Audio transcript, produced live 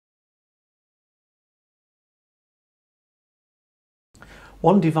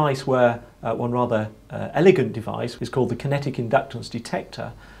One device one rather elegant device is called the Kinetic Inductance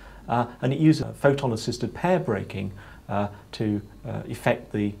detector, and it uses photon-assisted pair breaking to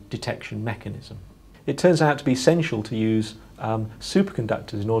effect the detection mechanism. It turns out to be essential to use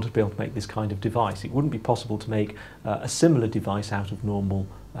superconductors in order to be able to make this kind of device. It wouldn't be possible to make a similar device out of normal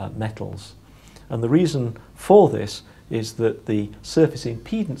metals. And the reason for this is that the surface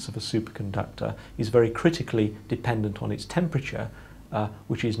impedance of a superconductor is very critically dependent on its temperature,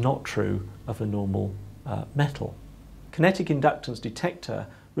 which is not true of a normal metal. Kinetic inductance detector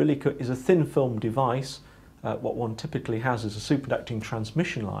really is a thin film device. What one typically has is a superconducting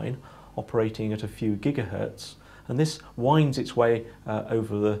transmission line operating at a few gigahertz, and this winds its way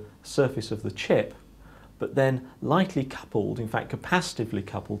over the surface of the chip, but then lightly coupled, in fact capacitively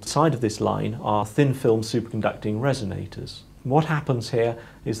coupled, to the side of this line are thin film superconducting resonators. What happens here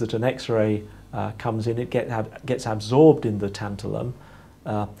is that an X-ray comes in, it gets absorbed in the tantalum,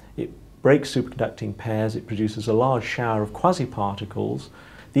 it breaks superconducting pairs, it produces a large shower of quasi-particles.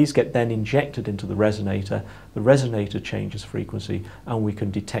 These get then injected into the resonator changes frequency, and we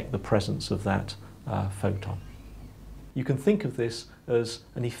can detect the presence of that photon. You can think of this as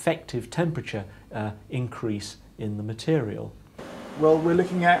an effective temperature increase in the material. Well, we're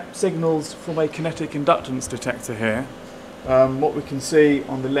looking at signals from a kinetic inductance detector here. What we can see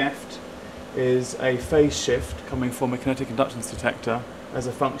on the left is a phase shift coming from a kinetic inductance detector as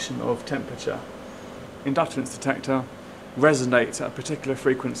a function of temperature. Inductance detector resonates at a particular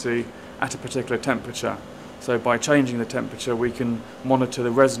frequency at a particular temperature. So by changing the temperature we can monitor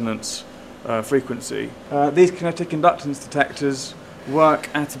the resonance frequency. These kinetic inductance detectors work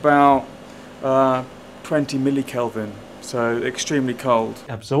at about 20 millikelvin, so extremely cold.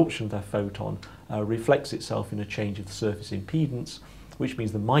 Absorption of that photon reflects itself in a change of the surface impedance, which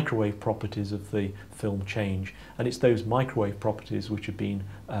means the microwave properties of the film change, and it's those microwave properties which have been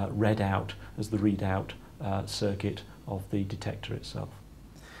read out as the readout circuit of the detector itself.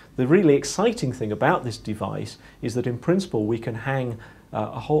 The really exciting thing about this device is that in principle we can hang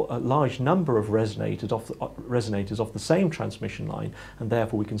a large number of resonators off the same transmission line, and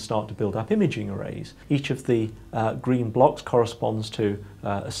therefore we can start to build up imaging arrays. Each of the green blocks corresponds to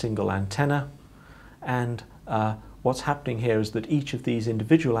a single antenna, and what's happening here is that each of these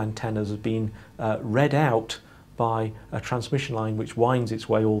individual antennas has been read out by a transmission line which winds its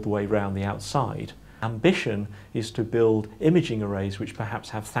way all the way around the outside. Ambition is to build imaging arrays which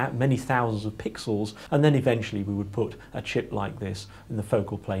perhaps have many thousands of pixels, and then eventually we would put a chip like this in the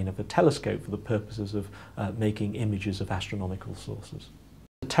focal plane of a telescope for the purposes of making images of astronomical sources.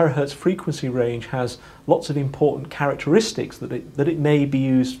 The terahertz frequency range has lots of important characteristics that it may be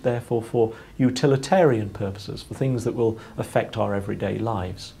used therefore for utilitarian purposes, for things that will affect our everyday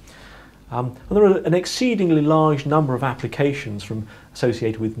lives. And there are an exceedingly large number of applications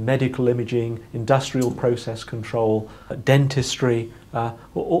associated with medical imaging, industrial process control, dentistry,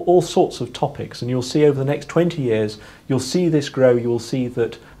 all sorts of topics. And you'll see over the next 20 years, you'll see this grow. You will see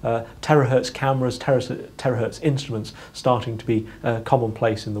that terahertz cameras, terahertz instruments starting to be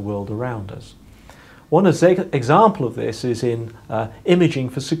commonplace in the world around us. One example of this is in imaging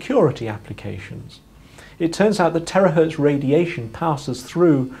for security applications. It turns out that terahertz radiation passes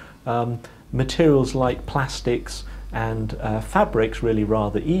through materials like plastics and fabrics really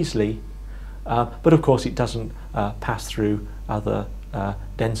rather easily, but of course it doesn't pass through other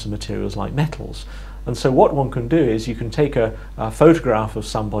denser materials like metals. And so what one can do is you can take a photograph of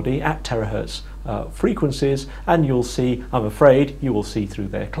somebody at terahertz frequencies, and you'll see, I'm afraid, you will see through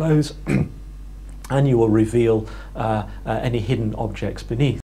their clothes and you will reveal any hidden objects beneath.